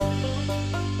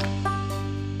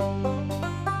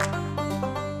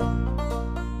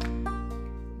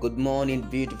Good morning,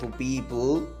 beautiful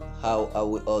people. How are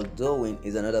we all doing?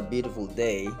 It's another beautiful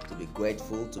day to be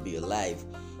grateful to be alive.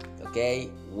 Okay,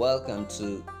 welcome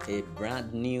to a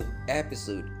brand new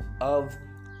episode of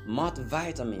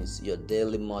Multivitamins, your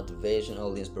daily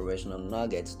motivational, inspirational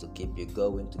nuggets to keep you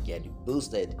going, to get you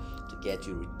boosted, to get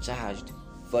you recharged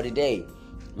for the day.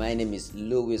 My name is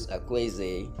Louis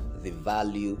Akweze, the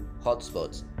Value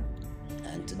Hotspot,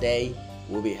 and today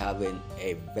we'll be having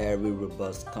a very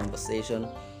robust conversation,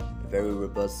 a very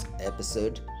robust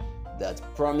episode that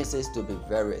promises to be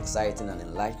very exciting and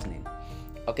enlightening.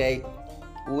 Okay,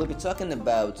 we'll be talking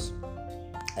about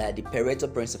the Pareto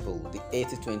principle, the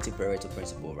 80-20 Pareto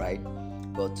principle, right?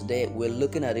 But today we're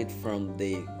looking at it from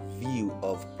the view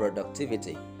of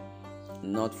productivity,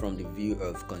 not from the view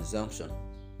of consumption.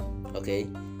 Okay,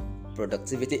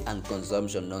 productivity and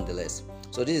consumption nonetheless.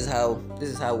 So this is how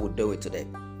we'll do it today.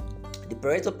 The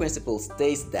Pareto principle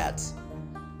states that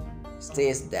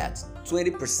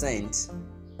 20%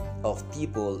 of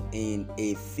people in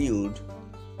a field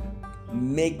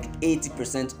make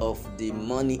 80% of the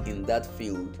money in that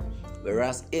field,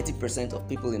 whereas 80% of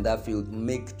people in that field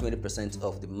make 20%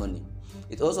 of the money.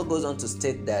 It also goes on to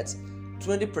state that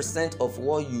 20% of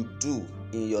what you do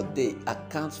in your day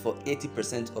accounts for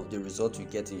 80% of the result you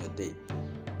get in your day,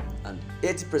 and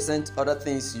 80% other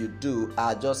things you do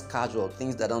are just casual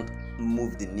things that don't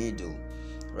move the needle,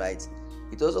 right?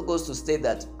 It also goes to state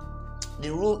that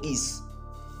the rule is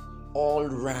all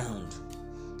round,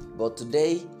 but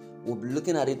today we'll be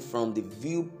looking at it from the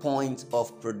viewpoint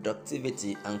of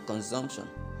productivity and consumption.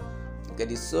 Okay,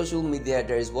 the social media,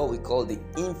 there is what we call the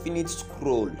infinite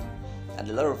scroll, and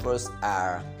a lot of us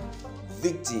are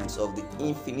victims of the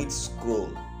infinite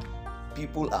scroll.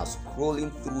 People are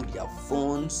scrolling through their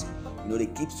phones, they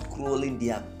keep scrolling, they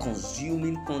are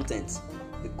consuming content.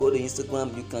 They go to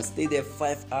Instagram, you can stay there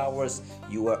 5 hours,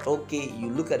 you are okay,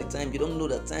 you look at the time, you don't know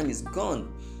that time is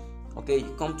gone. Okay,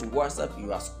 you come to WhatsApp,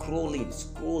 you are scrolling,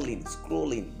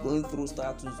 going through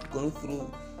status, going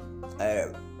through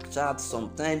chats.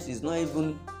 Sometimes it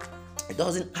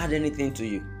doesn't add anything to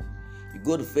you. You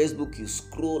go to Facebook, you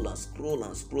scroll and scroll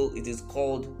and scroll. It is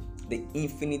called the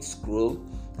infinite scroll,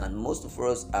 and most of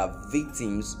us are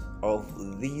victims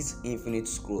of this infinite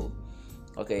scroll.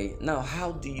 Okay, now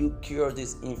how do you cure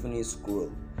this infinite scroll?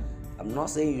 I'm not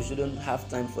saying you shouldn't have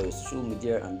time for your social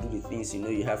media and do the things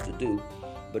you have to do,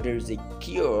 but there is a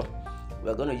cure.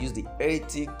 We're going to use the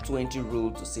 80-20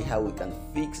 rule to see how we can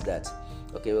fix that.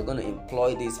 Okay, we're going to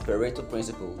employ this Pareto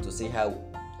principle to see how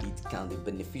it can be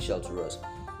beneficial to us.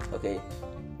 Okay,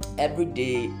 every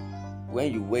day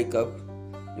when you wake up,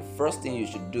 the first thing you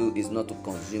should do is not to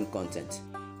consume content.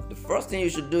 The first thing you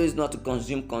should do is not to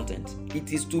consume content.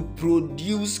 It is to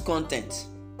produce content.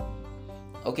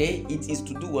 Okay, it is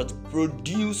to do what?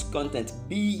 Produce content.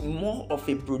 Be more of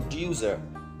a producer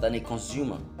than a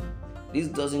consumer. This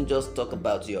doesn't just talk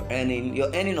about your earning. Your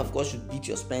earning, of course, should beat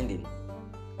your spending.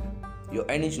 Your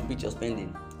earning should beat your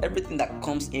spending. Everything that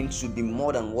comes in should be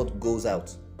more than what goes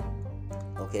out.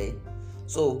 Okay,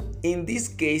 so in this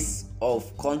case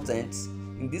of content,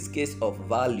 in this case of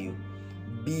value,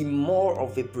 be more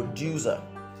of a producer.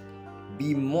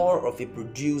 Be more of a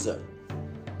producer.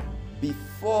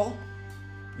 Before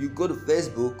you go to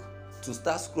Facebook to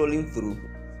start scrolling through,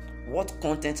 what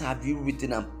content have you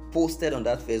written and posted on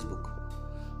that Facebook?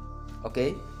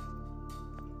 Okay,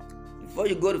 before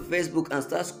you go to Facebook and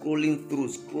start scrolling through,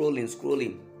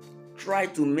 scrolling, try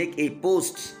to make a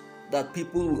post that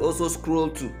people will also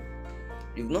scroll to.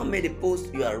 You've not made a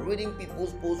post, you are reading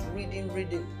people's posts, reading.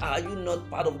 Are you not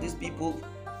part of these people?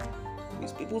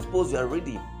 These people's posts you are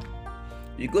reading.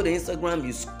 You go to Instagram,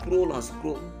 you scroll and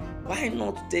scroll. Why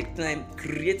not take time,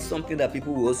 create something that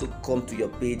people will also come to your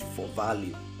page for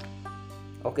value?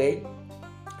 Okay,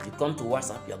 you come to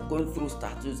WhatsApp, you are going through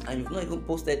status, and you've not even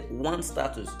posted one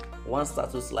status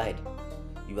slide.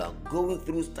 You are going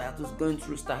through status.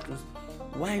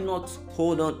 Why not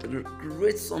hold on,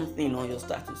 create something on your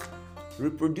status,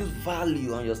 reproduce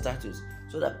value on your status,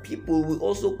 so that people will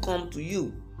also come to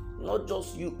you, not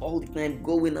just you all the time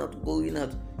going out,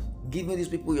 giving these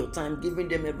people your time, giving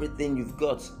them everything you've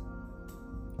got.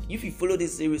 If you follow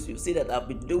this series, you'll see that I've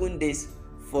been doing this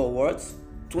for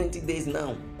 20 days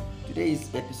now. Today is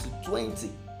episode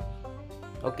 20.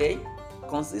 Okay,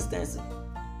 consistency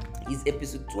is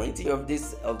episode 20 of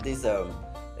this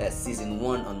season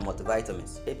 1 on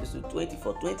multivitamins. Episode 20.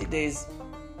 For 20 days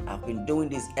I've been doing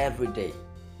this every day.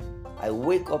 I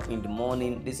wake up in the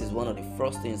morning, this is one of the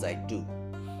first things I do.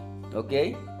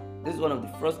 Okay, this is one of the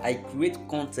first. I create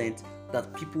content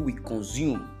that people will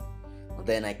consume.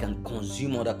 Then I can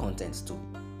consume other contents too.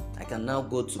 I can now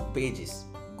go to pages,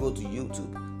 go to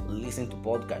YouTube, listen to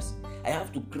podcasts. I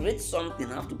have to create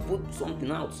something, I have to put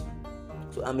something out.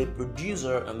 So I'm a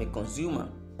producer, I'm a consumer.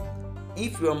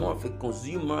 If you're more of a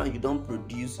consumer, you don't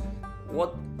produce,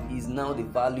 what is now the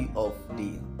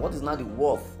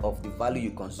worth of the value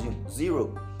you consume?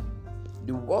 Zero.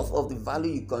 The worth of the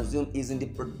value you consume is in the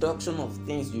production of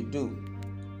things you do.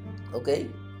 Okay?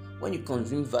 When you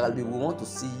consume value, we want to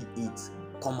see it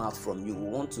come out from you.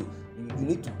 You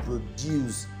need to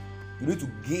produce, you need to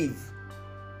give.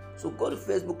 So go to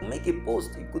Facebook, make a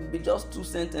post. It could be just 2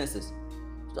 sentences.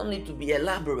 You don't need to be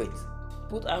elaborate.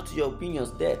 Put out your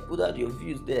opinions there, put out your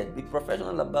views there. Be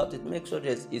professional about it. Make sure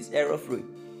that it's error-free.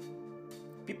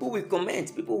 People will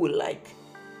comment, people will like,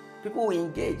 people will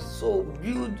engage. So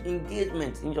build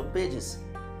engagement in your pages.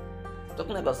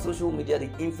 Talking about social media, the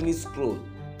infinite scroll.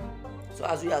 So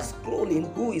as you are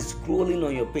scrolling, who is scrolling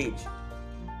on your page?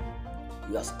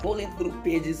 You are scrolling through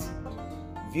pages,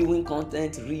 viewing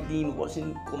content, reading,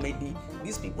 watching comedy.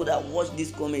 These people that watch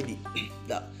this comedy,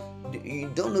 that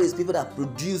you don't know, is people that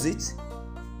produce it.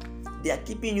 They are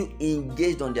keeping you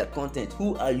engaged on their content.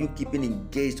 Who are you keeping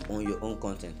engaged on your own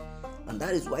content? And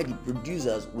that is why the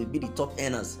producers will be the top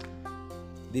earners.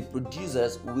 The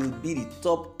producers will be the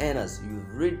top earners.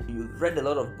 You've read a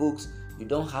lot of books. You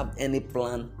don't have any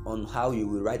plan on how you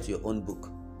will write your own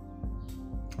book.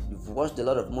 You've watched a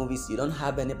lot of movies. You don't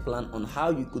have any plan on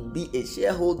how you could be a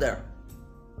shareholder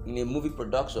in a movie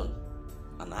production,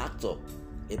 an actor,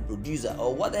 a producer,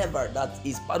 or whatever that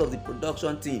is part of the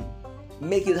production team.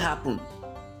 Make it happen.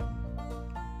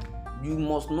 You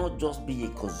must not just be a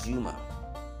consumer.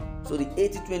 So the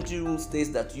 80-20 rule states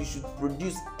that you should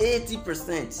produce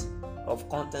 80% of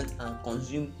content and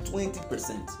consume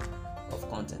 20% of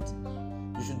content.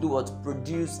 You should do what?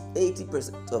 Produce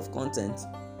 80% of content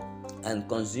and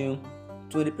consume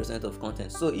 20% of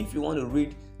content. So if you want to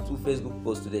read 2 Facebook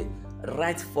posts today,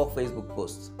 write 4 Facebook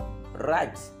posts.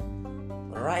 Write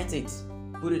it.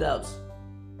 Put it out.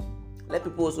 Let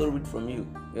people also read from you.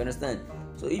 You understand?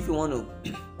 So if you want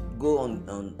to go on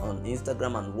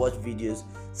Instagram and watch videos,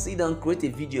 sit down, create a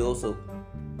video also,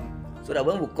 so that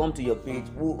when we come to your page,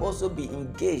 we'll also be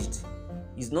engaged.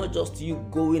 It's not just you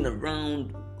going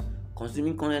around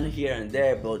consuming content here and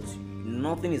there, but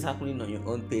nothing is happening on your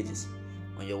own pages.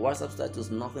 On your WhatsApp status,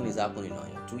 nothing is happening.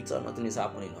 On your Twitter, nothing is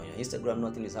happening. On your Instagram,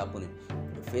 nothing is happening.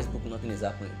 On your Facebook, nothing is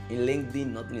happening. In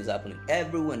LinkedIn, nothing is happening.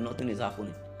 Everywhere, nothing is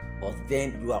happening. But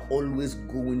then you are always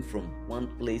going from one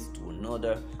place to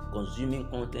another, consuming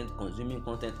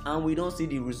content, and we don't see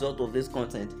the result of this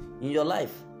content in your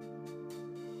life.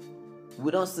 We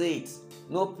don't see it.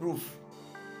 No proof.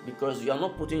 Because you are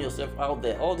not putting yourself out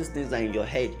there. All these things are in your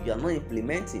head. You are not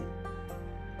implementing.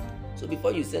 So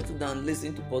before you settle down,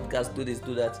 listen to podcasts, do this,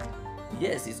 do that.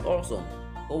 Yes, it's awesome.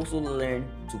 Also learn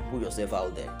to put yourself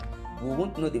out there. We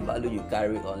won't know the value you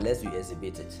carry unless you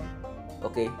exhibit it.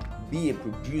 Okay? Be a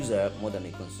producer more than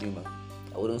a consumer.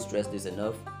 I wouldn't stress this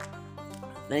enough.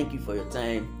 Thank you for your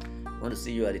time. I want to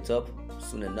see you at the top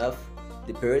soon enough.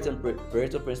 The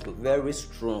Pareto principle, very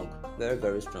strong,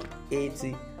 very strong.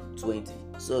 80-20.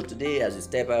 So today, as you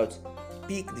step out,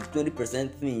 pick the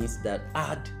 20% things that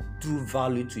add true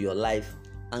value to your life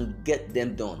and get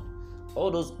them done.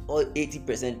 All those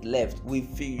 80% left,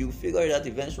 you figure it out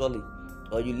eventually,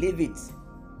 or you leave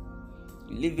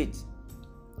it.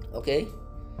 Okay?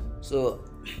 So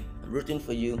I'm rooting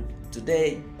for you.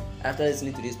 Today, after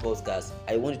listening to this podcast,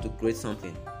 I want you to create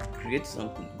something.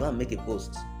 Go and make a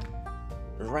post.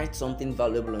 Write something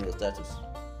valuable on your status.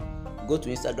 Go to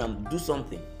Instagram, do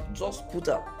something. Just put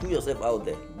yourself out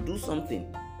there. Do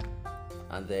something.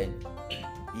 And then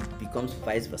it becomes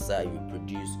vice versa. You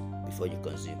produce before you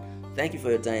consume. Thank you for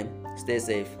your time. Stay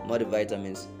safe. More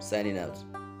vitamins. Signing out.